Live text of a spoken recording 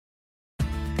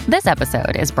This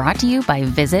episode is brought to you by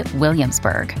Visit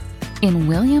Williamsburg. In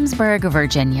Williamsburg,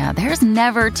 Virginia, there's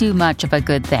never too much of a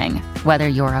good thing. Whether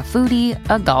you're a foodie,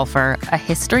 a golfer, a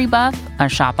history buff, a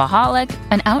shopaholic,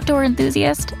 an outdoor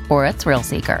enthusiast, or a thrill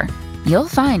seeker, you'll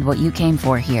find what you came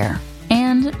for here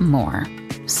and more.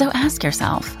 So ask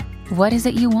yourself, what is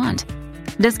it you want?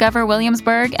 Discover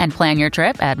Williamsburg and plan your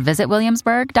trip at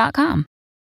visitwilliamsburg.com.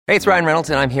 Hey, it's Ryan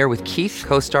Reynolds, and I'm here with Keith,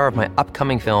 co-star of my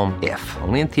upcoming film, If,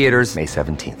 only in theaters May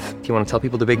 17th. Do you want to tell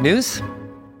people the big news?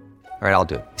 All right, I'll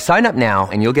do it. Sign up now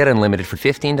and you'll get unlimited for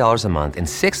 $15 a month and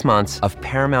 6 months of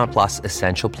Paramount Plus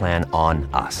Essential Plan on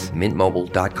us.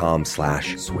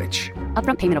 MintMobile.com/switch.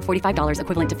 Upfront payment of $45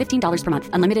 equivalent to $15 per month.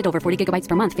 Unlimited over 40 gigabytes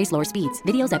per month. Face lower speeds.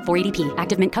 Videos at 480p.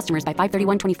 Active Mint customers by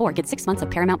 531.24 get 6 months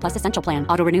of Paramount Plus Essential Plan.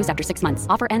 Auto renews after 6 months.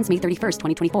 Offer ends May 31st,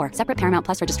 2024. Separate Paramount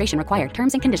Plus registration required.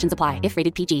 Terms and conditions apply if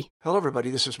rated PG. Hello, everybody.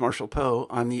 This is Marshall Poe.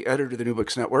 I'm the editor of the New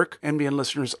Books Network. NBN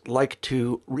listeners like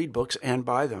to read books and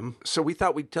buy them. So we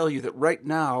thought we'd tell you that right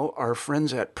now, our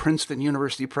friends at Princeton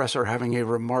University Press are having a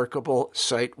remarkable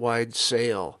site-wide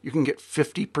sale. You can get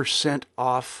 50%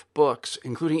 off books,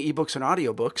 including ebooks and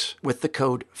audiobooks, with the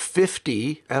code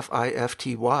 50,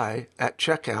 F-I-F-T-Y, at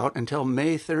checkout until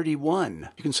May 31.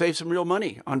 You can save some real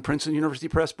money on Princeton University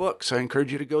Press books. I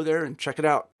encourage you to go there and check it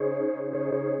out.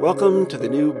 Welcome to the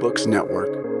New Books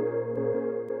Network.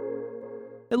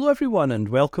 Hello everyone, and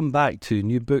welcome back to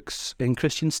New Books in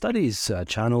Christian Studies, a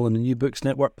channel in the New Books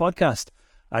Network podcast.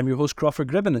 I'm your host, Crawford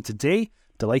Gribben, and today,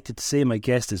 delighted to say my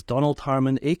guest is Donald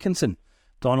Harman Akenson.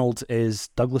 Donald is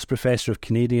Douglas Professor of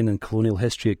Canadian and Colonial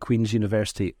History at Queen's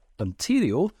University,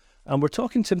 Ontario, and we're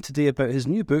talking to him today about his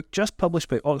new book, just published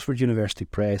by Oxford University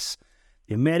Press,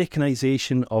 The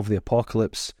Americanization of the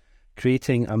Apocalypse,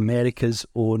 Creating America's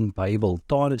Own Bible.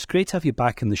 Don, it's great to have you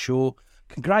back in the show.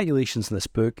 Congratulations on this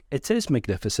book. It is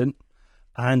magnificent,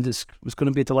 and it's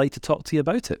going to be a delight to talk to you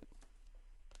about it.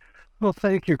 Well,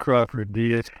 thank you, Crawford.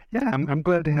 I'm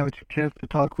glad to have a chance to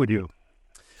talk with you.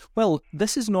 Well,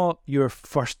 this is not your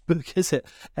first book, is it?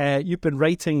 You've been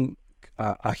writing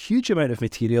a huge amount of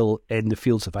material in the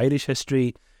fields of Irish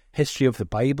history, history of the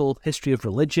Bible, history of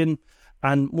religion,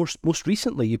 and most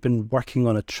recently you've been working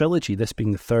on a trilogy, this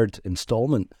being the third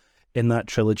installment in that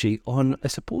trilogy, on, I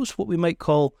suppose, what we might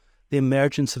call the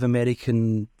emergence of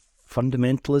American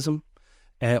fundamentalism.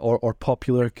 Or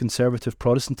popular conservative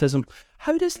Protestantism.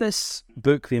 How does this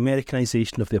book, The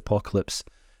Americanization of the Apocalypse,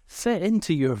 fit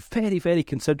into your very, very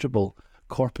considerable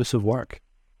corpus of work?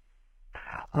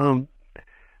 That's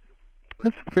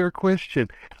a fair question.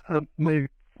 My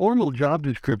formal job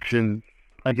description,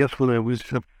 I guess when I was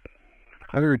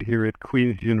hired here at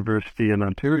Queen's University in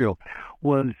Ontario,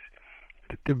 was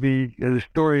to be a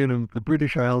historian of the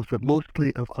British Isles, but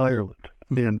mostly of Ireland.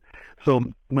 And so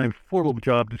my formal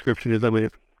job description is I'm an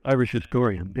Irish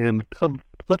historian, and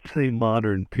let's say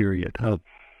modern period.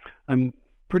 I'm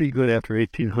pretty good after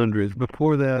 1800s.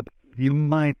 Before that, you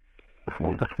might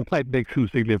make some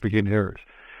significant errors.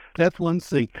 That's one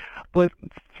thing. But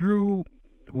through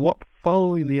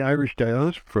following the Irish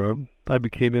diaspora, I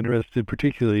became interested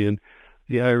particularly in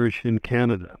the Irish in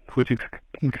Canada, which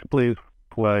explains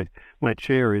why my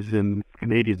chair is in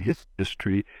Canadian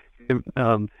history.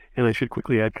 And I should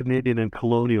quickly add Canadian and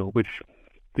colonial, which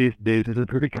these days is a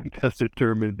very contested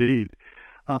term indeed.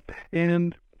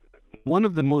 And one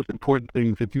of the most important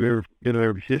things if you ever in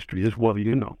Irish history is, well,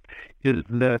 you know, is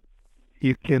that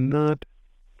you cannot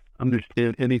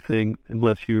understand anything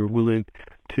unless you're willing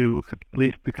to at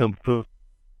least become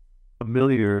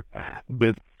familiar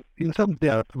with, in some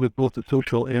depth, with both the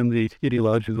social and the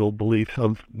ideological beliefs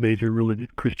of major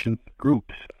religious Christian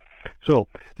groups. So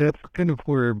that's kind of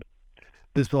where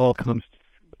this all comes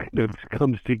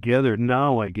together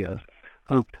now, I guess.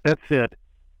 That said,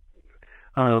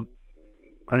 I'm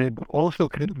also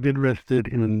kind of interested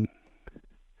in,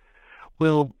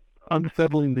 well,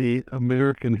 unsettling the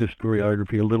American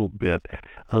historiography a little bit.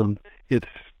 It's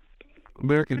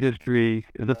American history,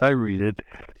 as I read it,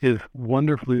 is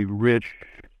wonderfully rich,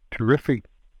 terrific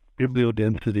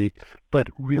bibliodensity, but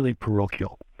really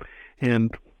parochial.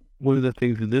 And one of the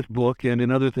things in this book and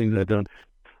in other things I've done,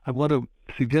 I want to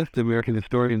suggest to American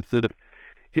historians that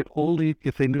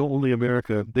if they know only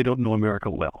America, they don't know America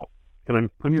well.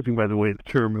 And I'm using, by the way, the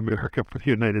term America for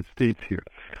the United States here.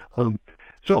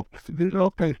 So there's all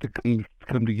kinds of things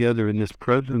come together in this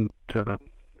present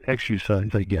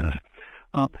exercise, I guess.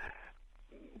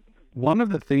 One of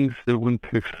the things that one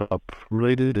picks up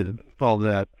related to all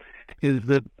that is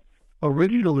that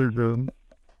originalism,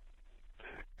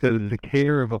 that is the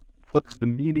care of what's the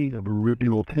meaning of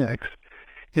original text,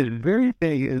 is very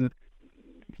big in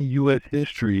U.S.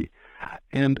 history.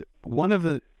 And one of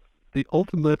the the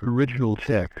ultimate original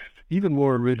text, even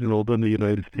more original than the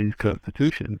United States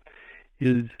Constitution,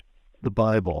 is the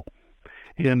Bible.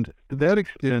 And to that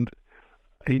extent,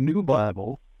 a new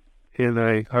Bible, and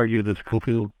I argue the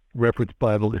Scofield Reference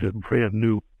Bible is a brand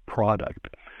new product.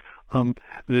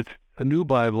 That a new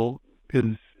Bible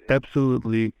is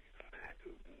absolutely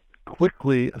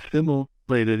quickly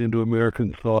assimilated into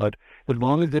American thought as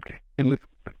long as it can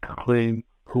claim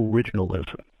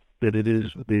originalism, that it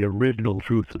is the original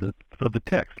truth of the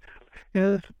text,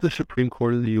 as the Supreme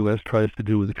Court of the U.S. tries to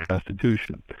do with the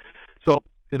Constitution. So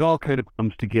it all kind of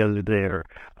comes together there.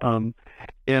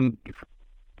 And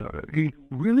he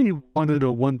really wanted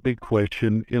a one big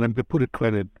question, and I'm going to put it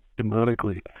kind of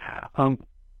demonically.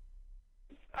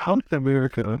 How does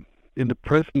America in the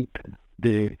present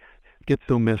day get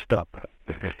so messed up?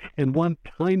 And one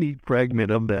tiny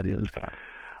fragment of that is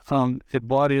it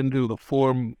bought into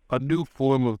a new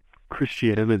form of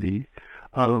Christianity,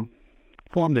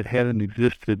 form that hadn't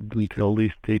existed until at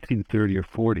least 1830 or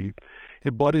 40.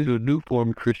 It bought into a new form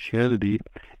of Christianity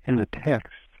and a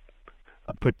text,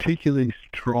 a particularly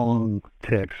strong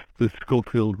text, the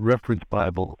Scofield Reference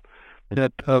Bible,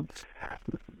 that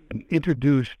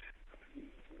introduced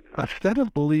a set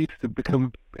of beliefs that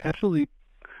become absolutely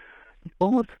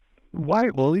almost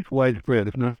at least widespread,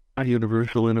 if not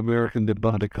universal, in American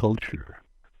despotic culture.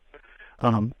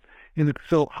 And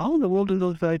so how in the world do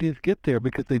those ideas get there?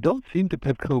 Because they don't seem to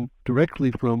have come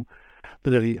directly from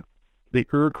the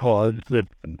cause that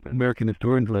American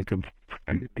historians like to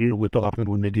deal with often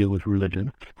when they deal with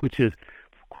religion, which is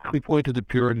we point to the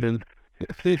Puritans,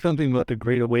 say something about the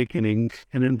Great Awakening,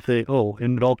 and then say, oh,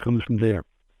 and it all comes from there.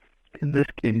 In this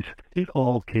case, it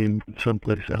all came from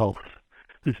someplace else.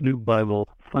 This new Bible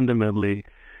fundamentally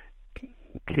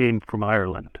came from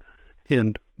Ireland.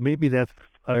 And maybe that's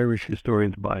Irish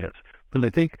historians' bias.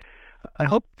 But I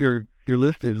hope your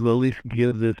listeners will at least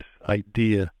give this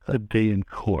idea a day in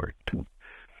court.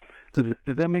 Does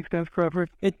that make sense, Crawford?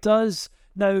 It does.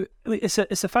 Now, it's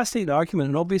a fascinating argument,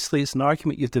 and obviously it's an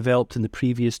argument you've developed in the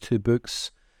previous two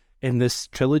books in this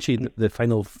trilogy, the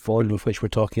final volume of which we're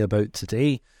talking about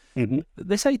today. Mm-hmm.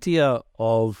 This idea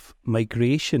of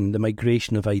migration, the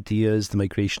migration of ideas, the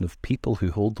migration of people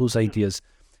who hold those ideas,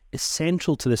 is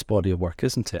central to this body of work,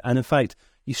 isn't it? And in fact,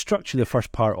 you structure the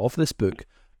first part of this book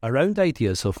around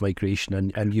ideas of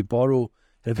migration, and you borrow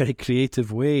in a very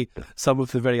creative way some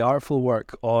of the very artful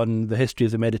work on the history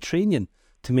of the Mediterranean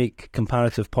to make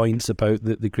comparative points about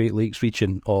the Great Lakes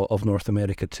region of North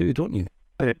America too, don't you?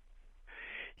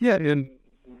 Yeah, and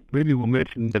maybe we'll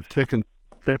mention that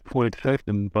point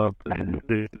second about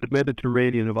the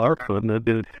Mediterranean of our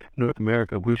continent, North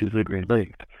America, which is the Great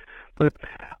Lakes. But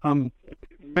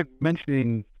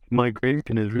mentioning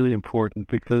migration is really important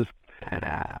because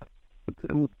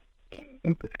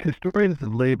historians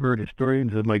of labor,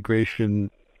 historians of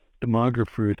migration,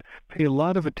 demographers pay a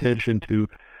lot of attention to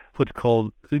what's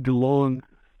called the long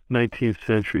 19th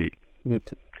century,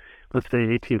 let's say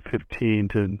 1815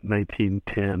 to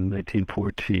 1910,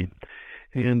 1914,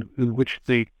 and in which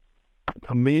the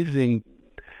amazing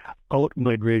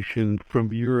out-migration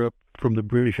from Europe, from the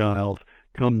British Isles,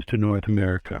 comes to North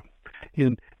America.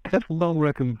 And that's well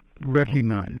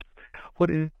recognized. What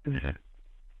is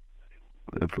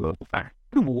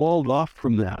walled off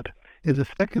from that is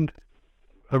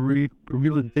a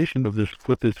realization of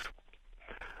what this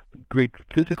great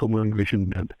physical migration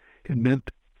meant. It meant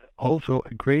also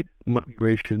a great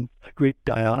migration, a great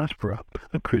diaspora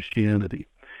of Christianity.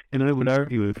 And I would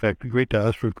argue, in fact, the great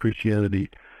diaspora of Christianity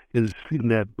is in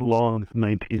that long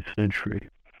 19th century,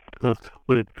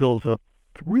 when it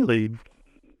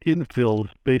infills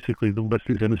basically the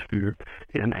Western Hemisphere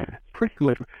and pretty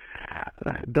much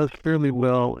does fairly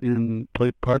well in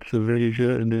parts of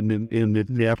Asia and in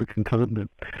the African continent.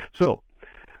 So,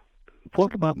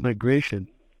 what about migration?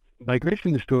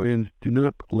 Migration historians do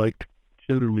not like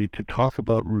generally to talk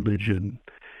about religion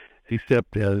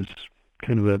except as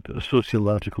kind of a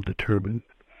sociological determinant.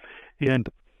 And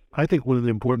I think one of the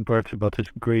important parts about this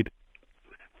great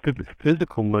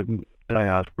physical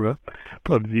diaspora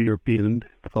of the European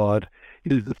thought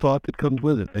is the thought that comes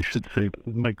with it. I should say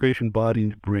migration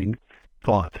bodies bring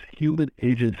thoughts, human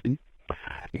agency.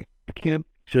 You can't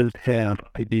just have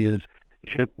ideas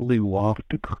gently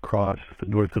waft across the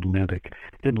North Atlantic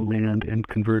and land and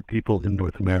convert people in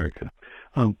North America.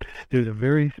 There's a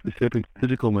very specific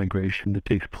physical migration that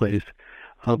takes place.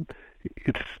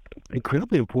 It's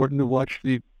incredibly important to watch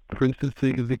for instance,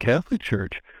 the Catholic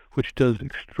Church, which does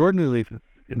extraordinarily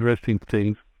interesting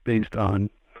things based on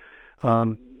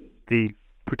the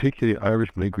particularly Irish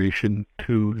migration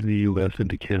to the U.S. and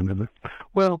to Canada.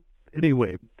 Well,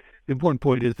 anyway, the important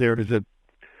point is that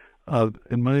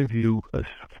in my view, a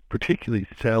particularly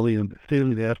salient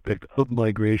aspect of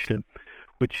migration,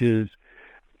 which is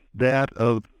that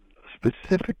of a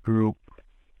specific group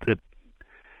that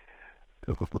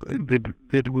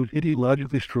was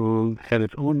ideologically strong, had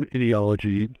its own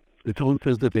ideology, its own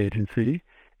sense of agency,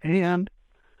 and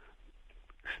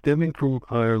stemming from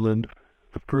Ireland,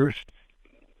 the first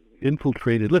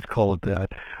infiltrated, let's call it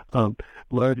that,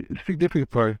 large,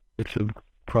 significant parts of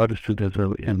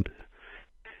Protestantism in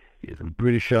the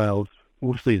British Isles,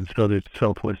 mostly in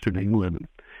southwestern England,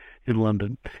 in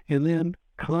London, and then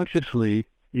consciously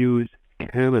used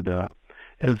Canada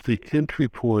as the entry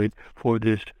point for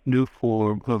this new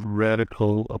form of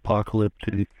radical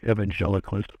apocalyptic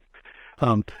evangelicalism.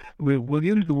 We'll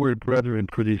use the word brethren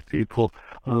for these people.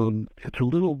 It's a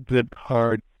little bit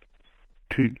hard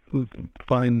to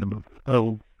find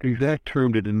the exact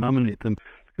term to denominate them,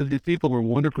 because these people were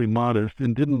wonderfully modest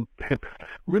and didn't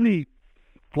really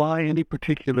fly any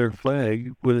particular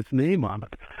flag with its name on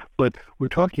it. But we're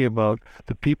talking about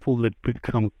the people that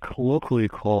become colloquially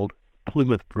called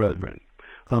Plymouth Brethren.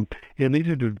 And these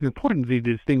are important to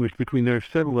distinguish between there are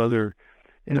several other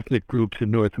ethnic groups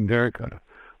in North America,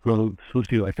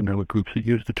 socioeconomic groups that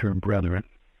use the term brethren.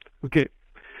 Okay,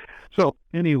 so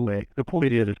anyway, the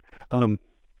point is, the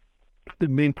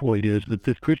main point is that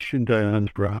this Christian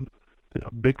diaspora,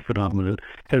 a big phenomenon,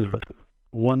 has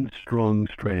one strong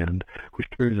strand, which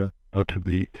turns out to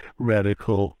be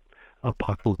radical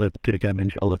apocalyptic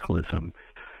evangelicalism.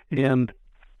 And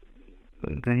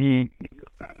when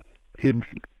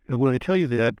I tell you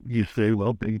that, you say,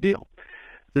 well, big deal.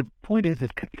 The point is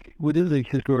that within the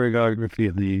historiography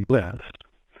of the West,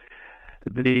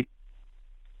 the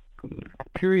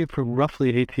period from roughly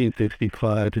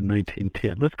 1865 to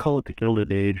 1910, let's call it the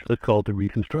Gilded Age, let's call it the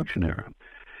Reconstruction era.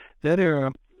 That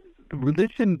era,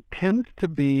 religion tends to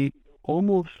be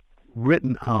almost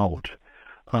written out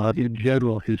in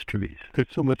general histories. There's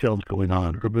so much else going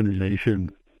on, urbanization,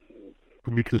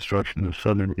 reconstruction of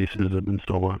Southern racism, and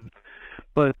so on.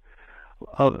 But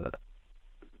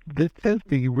this tends to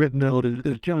be written out,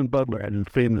 as John Butler had a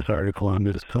famous article on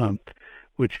this,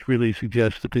 which really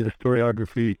suggests that the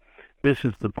historiography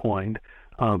misses the point.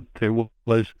 There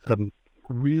was a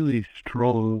really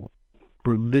strong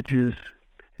religious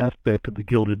aspect of the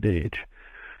Gilded Age.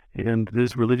 And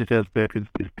this religious aspect is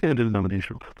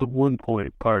pan-denominational. But one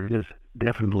part is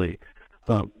definitely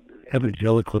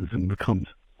evangelicalism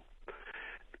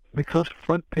because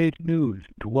front page news,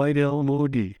 Dwight L.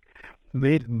 Moody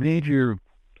made major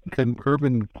kind of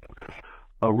urban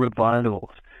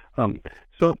revivals.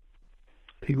 So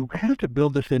you have to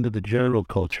build this into the general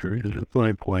culture, is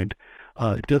my point.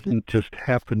 It doesn't just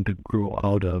happen to grow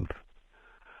out of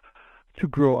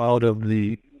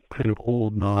the kind of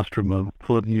old nostrum of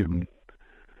Palladium,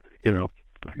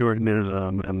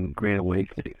 Puritanism and Great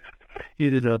Awakenings.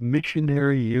 It is a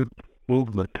missionary youth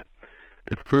movement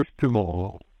that first of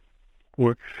all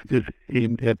is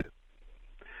aimed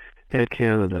at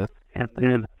Canada, and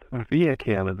then via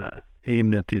Canada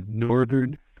aimed at the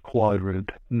northeastern quadrant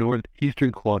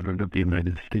of the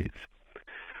United States.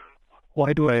 Why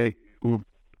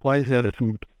is that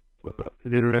an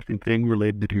interesting thing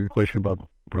related to your question about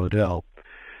Brodell?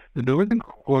 The northern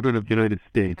quadrant of the United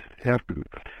States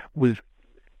was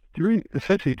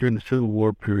essentially during the Civil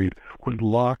War period, was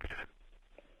locked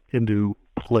into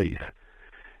place.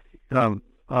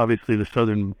 Obviously, the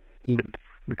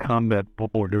combat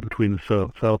border between the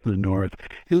south and the north,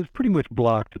 it was pretty much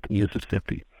blocked at the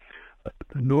Mississippi.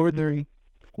 The northern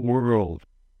world,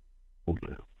 which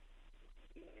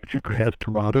has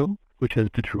Toronto, which has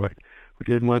Detroit, which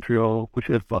has Montreal, which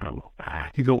has Ottawa.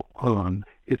 You go on.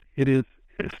 It is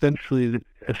essentially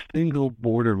a single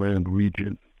borderland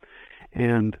region.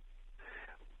 And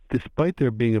despite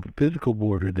there being a physical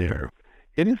border there,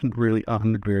 it isn't really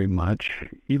honored very much,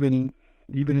 even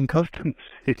in customs.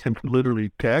 It's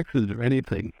literally taxes or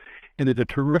anything. And it's a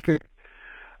terrific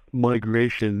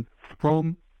migration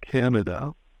from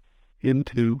Canada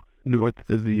into north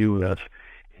of the U.S.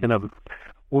 And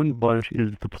one bunch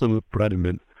is the Plymouth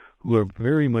Brethren, who are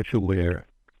very much aware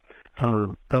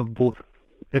of both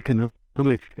economic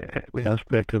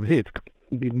aspect of, hey,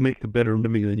 we make a better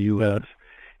living in the U.S.,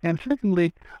 and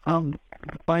secondly,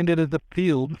 find it as a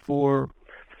field for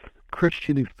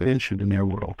Christian expansion in their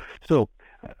world. So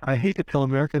I hate to tell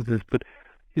Americans this, but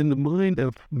in the mind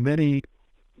of many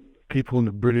people in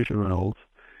the British Isles,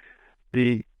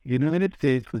 the United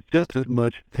States was just as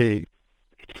much a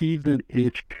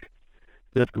heathen-ish,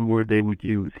 that's the word they would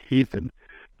use, heathen,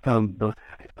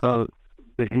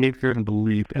 behavior and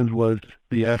belief, as was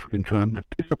the African continent.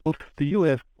 The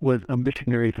U.S. was a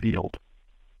missionary field.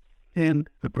 and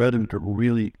the Brethren are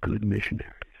really good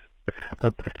missionaries.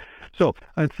 So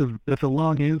that's a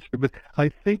long answer, but I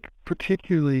think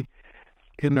particularly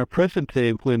in our present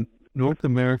day, when North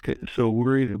America is so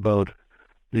worried about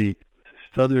the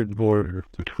southern border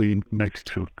between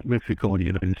Mexico and the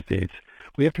United States,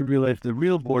 we have to realize the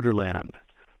real borderland,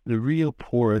 the real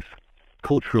porous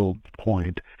cultural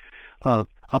point, up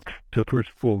to the First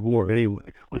World War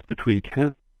anyway, was between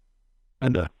Canada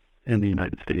and the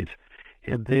United States.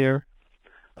 And there,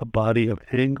 a body of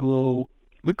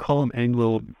we call them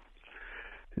Anglo,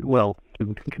 well,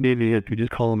 in Canadian, we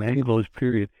just call them Anglos,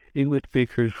 period. English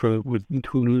speakers with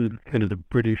included kind of the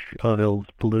British Isles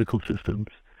political systems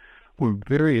were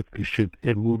very efficient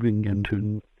at moving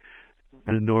into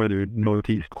the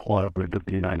northeast quadrant of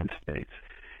the United States.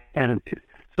 And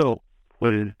so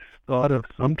what is thought of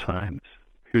sometimes,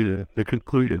 here's the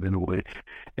conclusion in a way,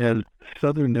 as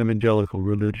Southern evangelical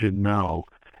religion now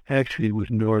actually was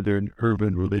Northern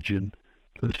urban religion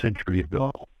a century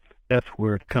ago. That's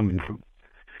where it's coming from.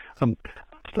 I'll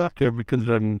stop there because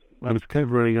I was kind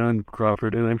of running on,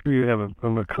 Crawford, and I'm sure you have a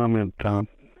comment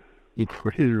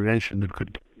for intervention that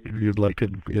if you'd like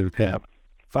to have.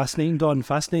 Fascinating, Don,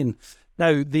 fascinating.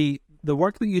 Now, the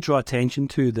work that you draw attention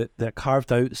to that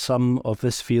carved out some of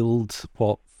this field,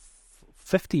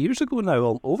 50 years ago now,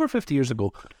 well, over 50 years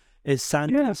ago, is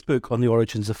Sandin's book on the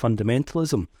origins of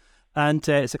fundamentalism. And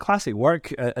it's a classic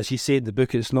work. As you say in the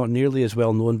book, it's not nearly as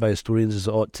well known by historians as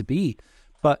it ought to be.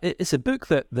 But it's a book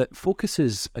that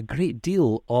focuses a great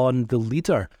deal on the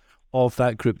leader of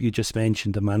that group you just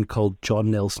mentioned, a man called John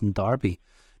Nelson Darby.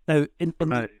 Now, in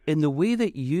the way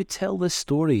that you tell this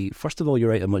story, first of all, you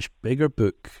write a much bigger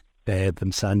book than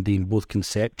Sandin, both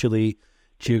conceptually,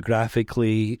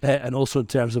 geographically, and also in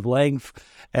terms of length,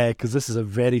 because this is a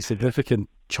very significant,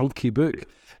 chunky book.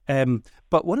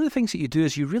 But one of the things that you do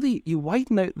is you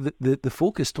widen out the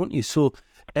focus, don't you? So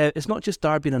it's not just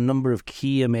Darby and a number of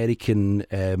key American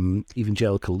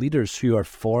evangelical leaders who are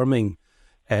forming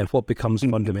what becomes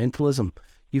fundamentalism.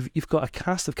 You've got a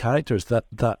cast of characters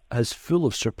that is full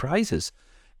of surprises.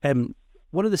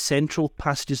 One of the central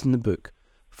passages in the book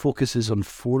focuses on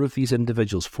four of these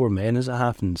individuals, four men as it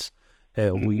happens.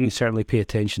 We certainly pay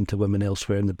attention to women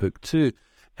elsewhere in the book too.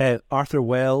 Arthur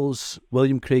Wells,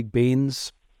 William Craig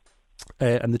Baines,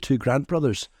 and the two Grant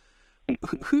brothers.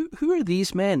 Who are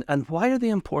these men, and why are they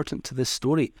important to this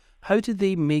story? How did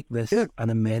they make this an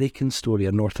American story,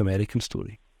 a North American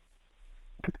story?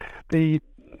 You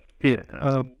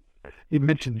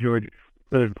mentioned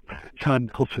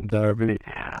John Nelson Darby,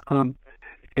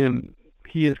 and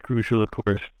he is crucial, of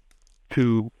course,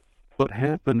 to what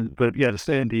happened. But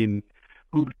Sandin,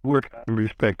 whose work I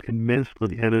respect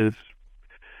immensely and is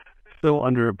so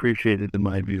underappreciated in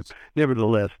my view,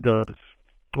 nevertheless does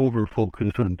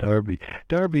over-focus on Darby.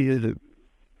 Darby is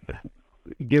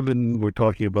given we're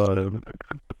talking about an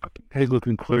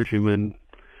Anglican clergyman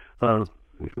of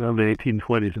the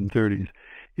 1820s and 30s,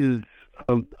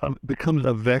 becomes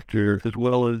a vector as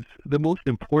well as the most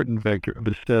important vector of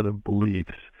a set of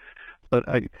beliefs. But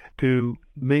to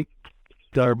make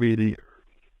Darby the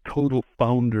total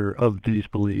founder of these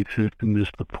beliefs is to miss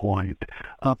the point.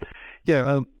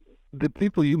 The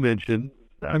people you mentioned,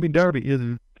 Darby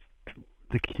is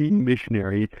the key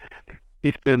missionary.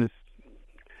 He spent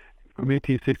from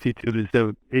 1862 to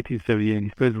 1878, he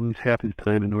spent at least half his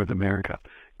time in North America,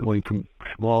 going from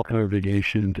small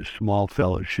congregation to small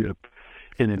fellowship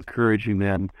and encouraging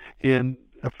them and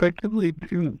effectively,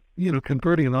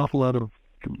 converting an awful lot of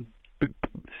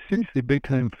seriously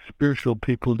big-time spiritual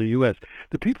people in the U.S.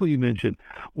 The people you mentioned,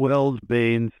 Wells,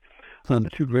 Baines, the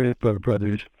two Grant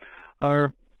brothers,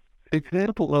 are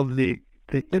example of the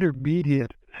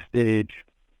intermediate stage,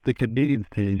 the Canadian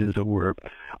stage, as it were,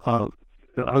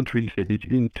 the entry stage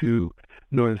into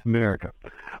North America.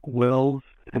 Wells,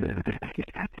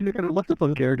 you're going to look up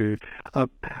on characters.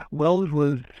 Wells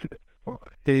was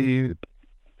a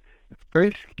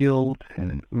very skilled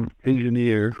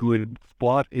engineer who had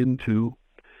bought into,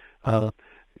 a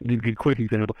quick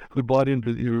example,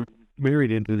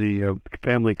 married into the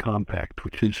family compact,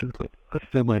 which is a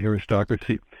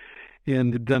semi-aristocracy,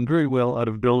 and had done very well out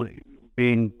of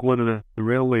being one of the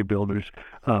railway builders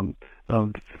of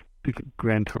the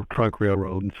Grand Trunk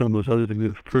Railroad and some of those other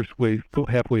things,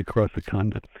 halfway across the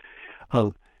continent.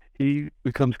 He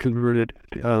becomes converted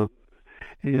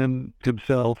and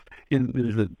himself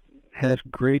has a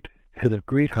great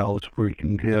house where he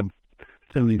can have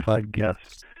 75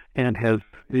 guests and has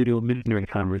missionary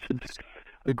conferences.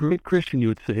 A great Christian, you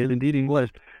would say, and indeed he was.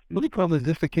 The only problem is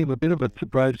this became a bit of a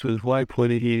surprise to his wife when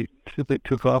he simply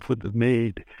took off with the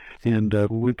maid and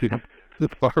went to the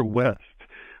far west.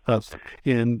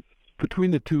 And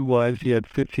between the two wives, he had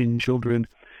 15 children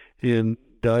and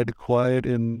died a quiet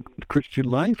and Christian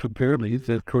life, apparently,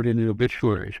 according to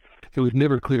obituaries. It was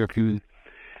never clear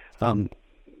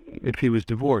if he was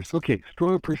divorced. Okay,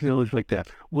 strong personalities like that.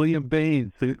 William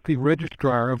Baines, the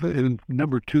registrar of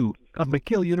number 2 of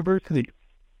McGill University,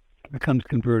 becomes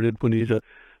converted when he's a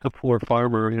poor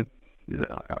farmer,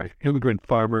 immigrant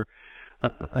farmer.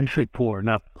 I say poor,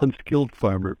 not unskilled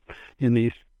farmer in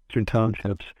the eastern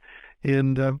townships.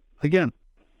 And again,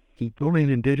 only an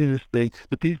indigenous thing,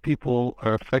 but these people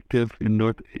are effective in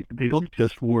North. They don't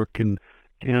just work in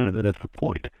Canada. That's the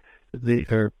point. They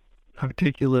are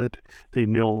articulate. They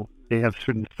know. They have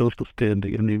certain social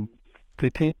standing, and they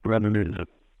take Brethrenism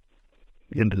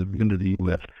into the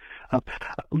U.S.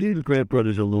 Leave the Grant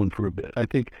brothers alone for a bit. I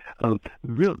think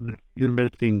real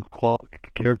interesting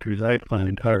characters I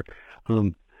find are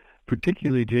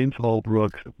particularly James Hall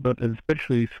Brooks, but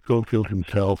especially Schofield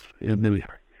himself, and then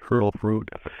Earl Froude.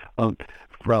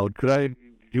 Do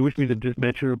you wish me to just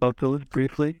mention about those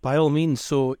briefly? By all means.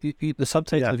 So the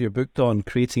subtitle of your book, Don,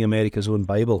 Creating America's Own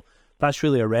Bible, that's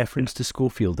really a reference to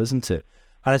Schofield, isn't it?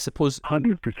 And I suppose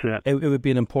 100%. It would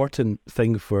be an important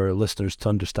thing for listeners to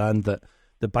understand that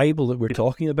the Bible that we're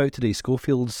talking about today,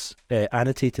 Schofield's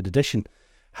annotated edition,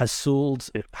 has sold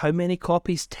how many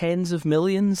copies? Tens of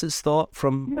millions, it's thought,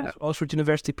 from Oxford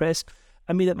University Press.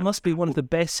 I mean, it must be one of the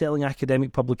best-selling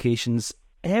academic publications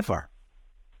ever.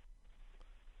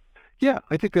 Yeah,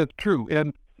 I think that's true.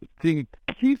 And the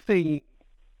key thing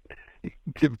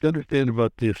to understand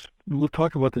about this, we'll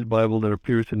talk about this Bible that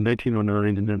appears in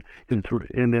 1909 and then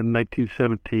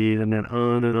 1917 and then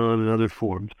on in other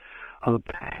forms.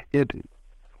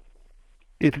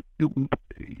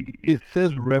 It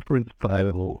says reference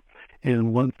Bible,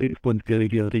 and one's going to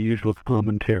get the usual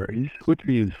commentaries, which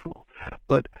are useful.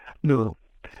 But no,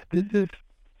 this is,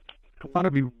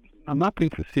 I'm not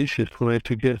being facetious when I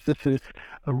suggest this is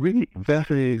a really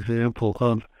fascinating example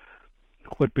of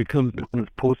what becomes known as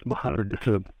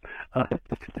postmodernism.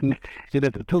 And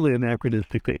it's a totally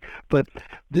anachronistic thing. But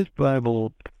this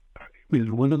Bible is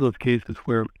one of those cases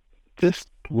where, just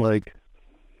like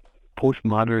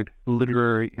postmodern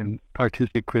literary and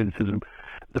artistic criticism,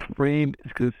 the frame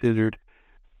is considered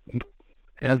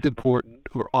as important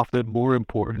or often more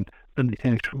important than the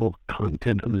actual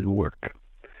content of the work.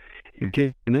 You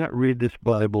cannot read this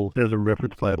Bible as a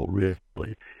reference Bible,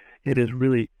 really. It is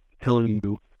really telling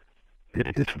you,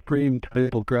 it's framed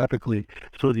typographically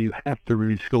so that you have to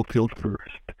read Schofield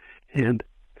first. And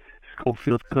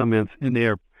Schofield's comments, and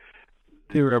they're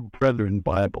a brethren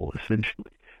Bible,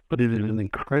 essentially. But it is an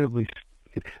incredibly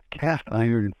cast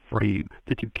iron frame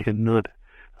that you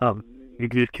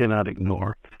just cannot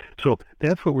ignore. So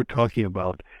that's what we're talking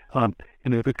about. And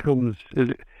it becomes,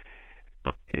 you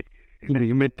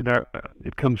mentioned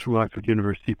it comes from Oxford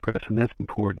University Press, and that's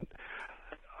important.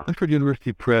 Oxford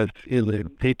University Press only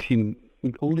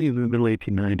in the middle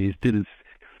 1890s did it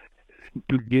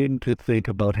begin to think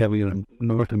about having a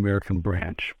North American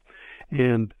branch.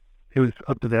 And it was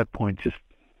up to that point just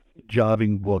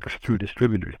jobbing books through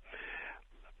distributors.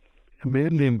 A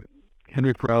man named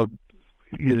Henry Froude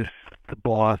is the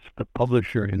boss, the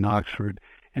publisher in Oxford,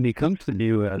 and he comes to the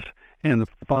U.S. and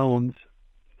founds,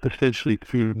 essentially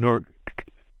through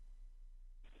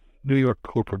New York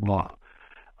corporate law,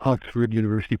 Oxford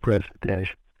University Press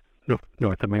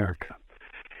North America.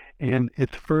 And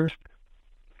its first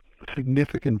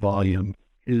significant volume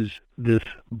is this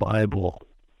Bible,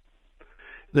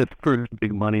 that first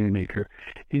big money maker.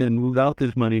 And without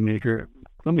this money maker,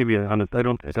 let me be honest, I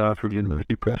don't think Oxford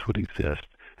University Press would exist,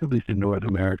 at least in North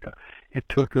America. It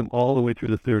took them all the way through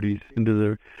the 30s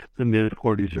into the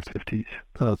mid-40s or 50s.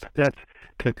 That's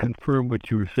to confirm what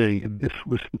you were saying. This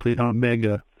was simply a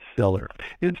mega seller.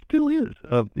 It still is.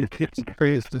 It's in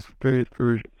various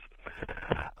versions.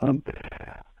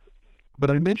 But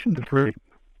I mentioned the frame.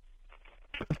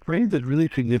 The frame is really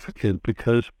significant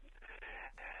because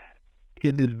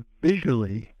it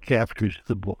visually captures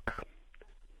the book,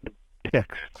 the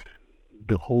text,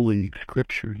 the Holy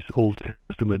Scriptures, Old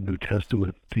Testament, New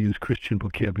Testament, to use Christian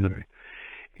vocabulary.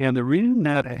 And the reason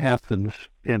that happens,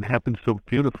 and happens so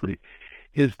beautifully,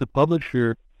 is the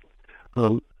publisher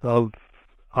of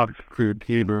Oxford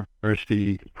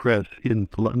University Press in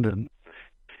London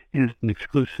is an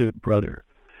exclusive brother.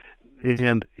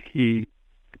 And he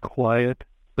quiet,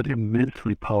 but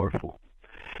immensely powerful.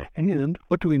 And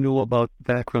what do we know about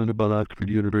background about Oxford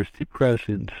University Press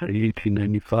in, say,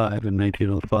 1895 and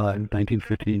 1905,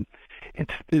 1915?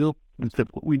 It's still,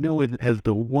 what we know it as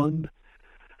the one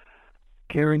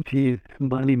guaranteed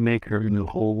money maker in the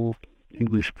whole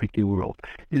English-speaking world.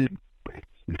 It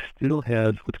still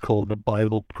has what's called the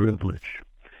Bible privilege.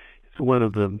 one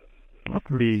of the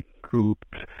three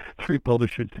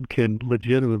publishers that can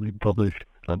legitimately publish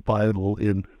a Bible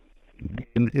in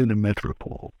a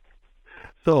metropole.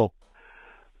 So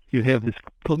you have this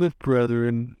Plymouth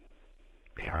Brethren,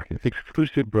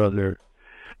 exclusive brother,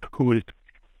 who is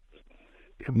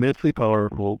immensely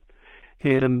powerful,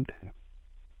 and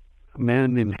a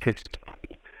man named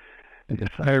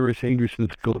Cyrus Anderson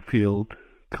Schofield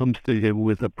comes to him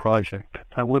with a project.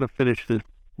 I want to finish this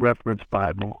reference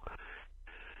Bible.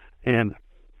 And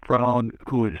Brown,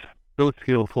 who is so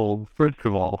skillful, first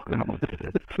of all,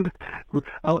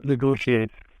 out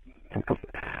negotiates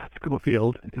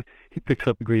Schofield. He picks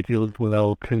up a great deal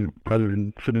without brother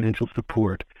financial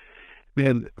support.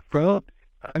 And Brown,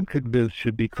 I'm convinced,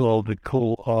 should be called the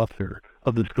co-author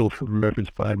of the Schofield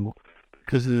Reference Bible,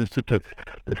 because it is such a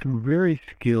very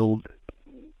skilled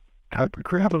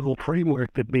typographical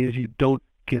framework that means you don't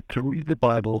get to read the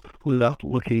Bible without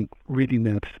reading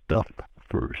that stuff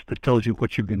first. That tells you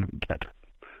what you're going to get.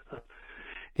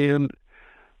 And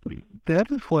that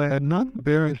is why I'm not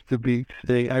embarrassed to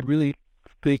say I really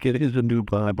think it is a new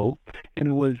Bible, and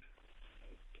it was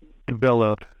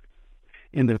developed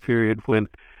in the period when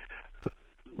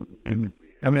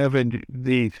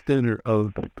the center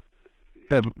of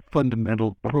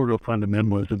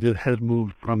proto-fundamentalism it has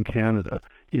moved from Canada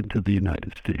into the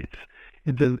United States.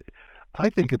 I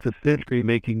think it's a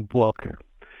century-making book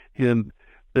in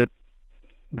that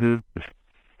the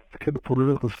kind of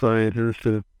political scientists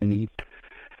and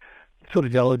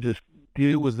sociologists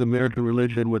deal with American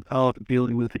religion without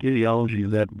dealing with the ideology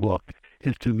of that book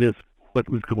is to miss what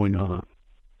was going on.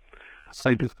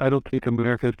 I don't think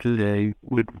America today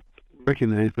would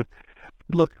recognize it.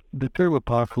 Look, the term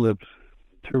apocalypse,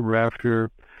 term rapture,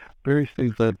 various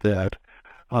things like that,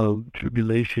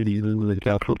 tribulation, even with a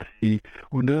capital T,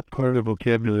 were not part of the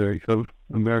vocabulary of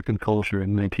American culture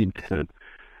in 1910.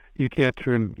 You can't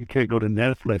go to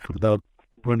Netflix without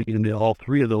running into all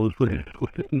three of those within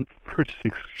the first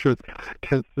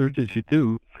 10 searches you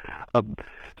do. I'm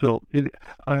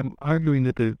arguing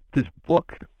that this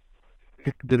book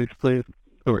that explains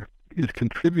or is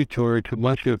contributory to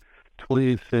much of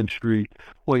 20th century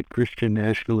white Christian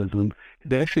nationalism.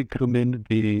 It actually come into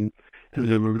being as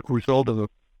a result of a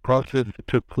process that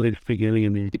took place beginning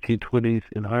in the 1820s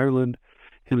in Ireland,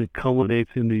 and it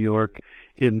culminates in New York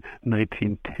in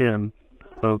 1910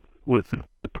 with the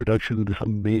production of this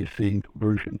amazing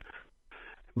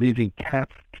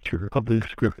capture of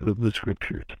the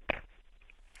scriptures.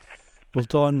 Well,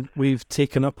 Don, we've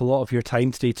taken up a lot of your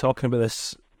time today talking about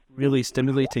this really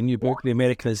stimulating new book, The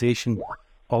Americanization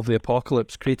of the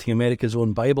Apocalypse, Creating America's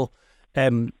Own Bible.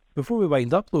 Before we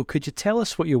wind up, though, could you tell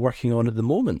us what you're working on at the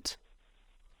moment?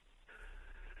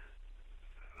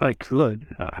 I could.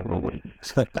 I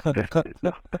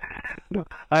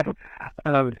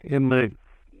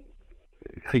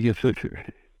guess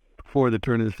before the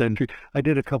turn of the century, I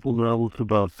did a couple novels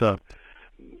about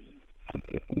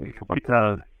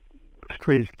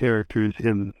strange characters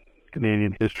in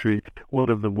Canadian history. One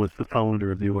of them was the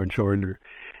founder of the Orange Order,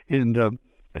 and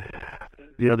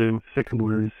the second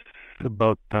one is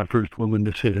about the first woman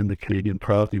to sit in the Canadian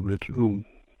Parliament, whom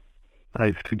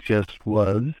I suggest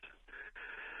was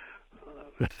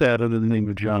sat under the name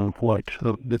of John White.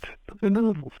 So they're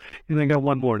novels, and I got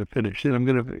one more to finish, and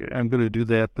I'm gonna do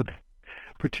that. But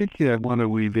particularly, I want to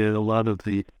weave in a lot of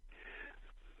the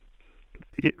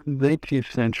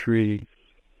 19th century,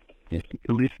 at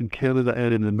least in Canada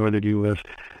and in the northern U.S.,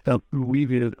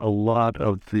 weave in a lot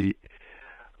of the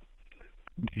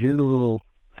general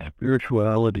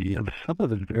spirituality of some of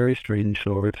the very strange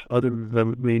sorts, other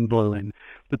than main blind,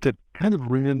 but that kind of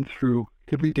ran through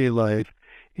everyday life.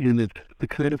 And it's the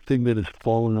kind of thing that has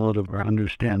fallen out of our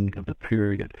understanding of the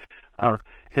period. And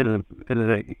as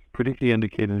I particularly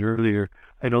indicated earlier,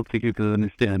 I don't think you can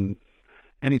understand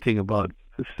anything about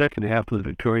the second half of the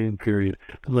Victorian period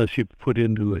unless you put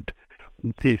into it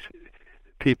these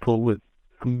people with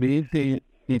amazing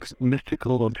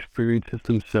mystical experiences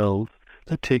themselves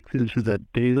that take this as a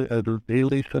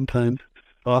daily, sometimes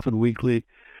often weekly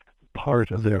part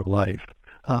of their life.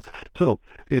 So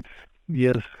it's,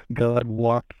 yes, God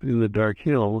walked through the dark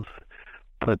hills,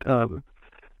 but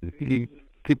the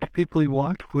people he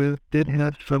walked with did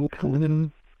have some kind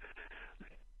of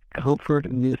comfort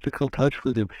and mystical touch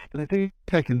with him. And I think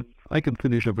I can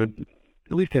finish up at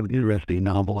least have an interesting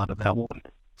novel out of that one.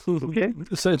 Okay?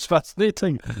 It sounds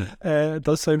fascinating. It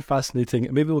does sound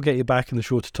fascinating. Maybe we'll get you back in the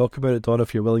show to talk about it, Don,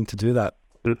 if you're willing to do that.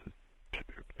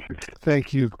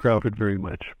 Thank you, Crawford, very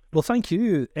much. Well, thank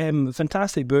you.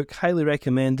 Fantastic book. Highly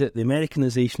recommend it. The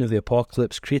Americanization of the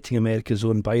Apocalypse, Creating America's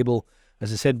Own Bible.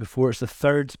 As I said before, it's the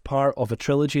third part of a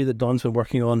trilogy that Don's been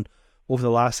working on over the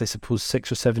last, I suppose,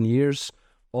 6 or 7 years,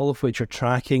 all of which are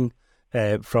tracking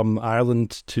from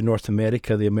Ireland to North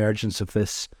America, the emergence of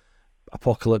this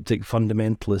apocalyptic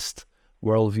fundamentalist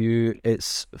worldview.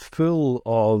 It's full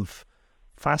of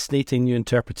fascinating new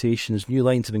interpretations, new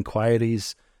lines of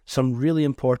inquiries, some really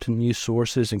important new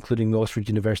sources, including the Oxford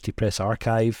University Press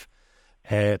Archive,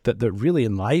 that really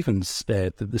enlivens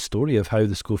the story of how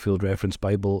the Schofield Reference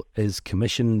Bible is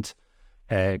commissioned,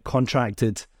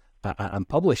 contracted, and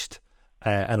published.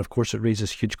 And of course, it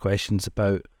raises huge questions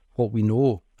about what we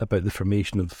know about the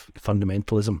formation of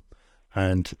fundamentalism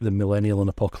and the millennial and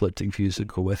apocalyptic views that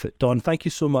go with it. Don, thank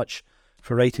you so much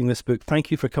for writing this book.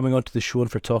 Thank you for coming onto the show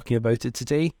and for talking about it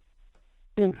today.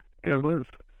 Yeah, Liz.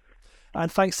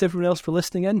 And thanks to everyone else for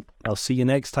listening in. I'll see you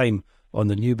next time on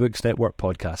the New Books Network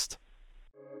podcast.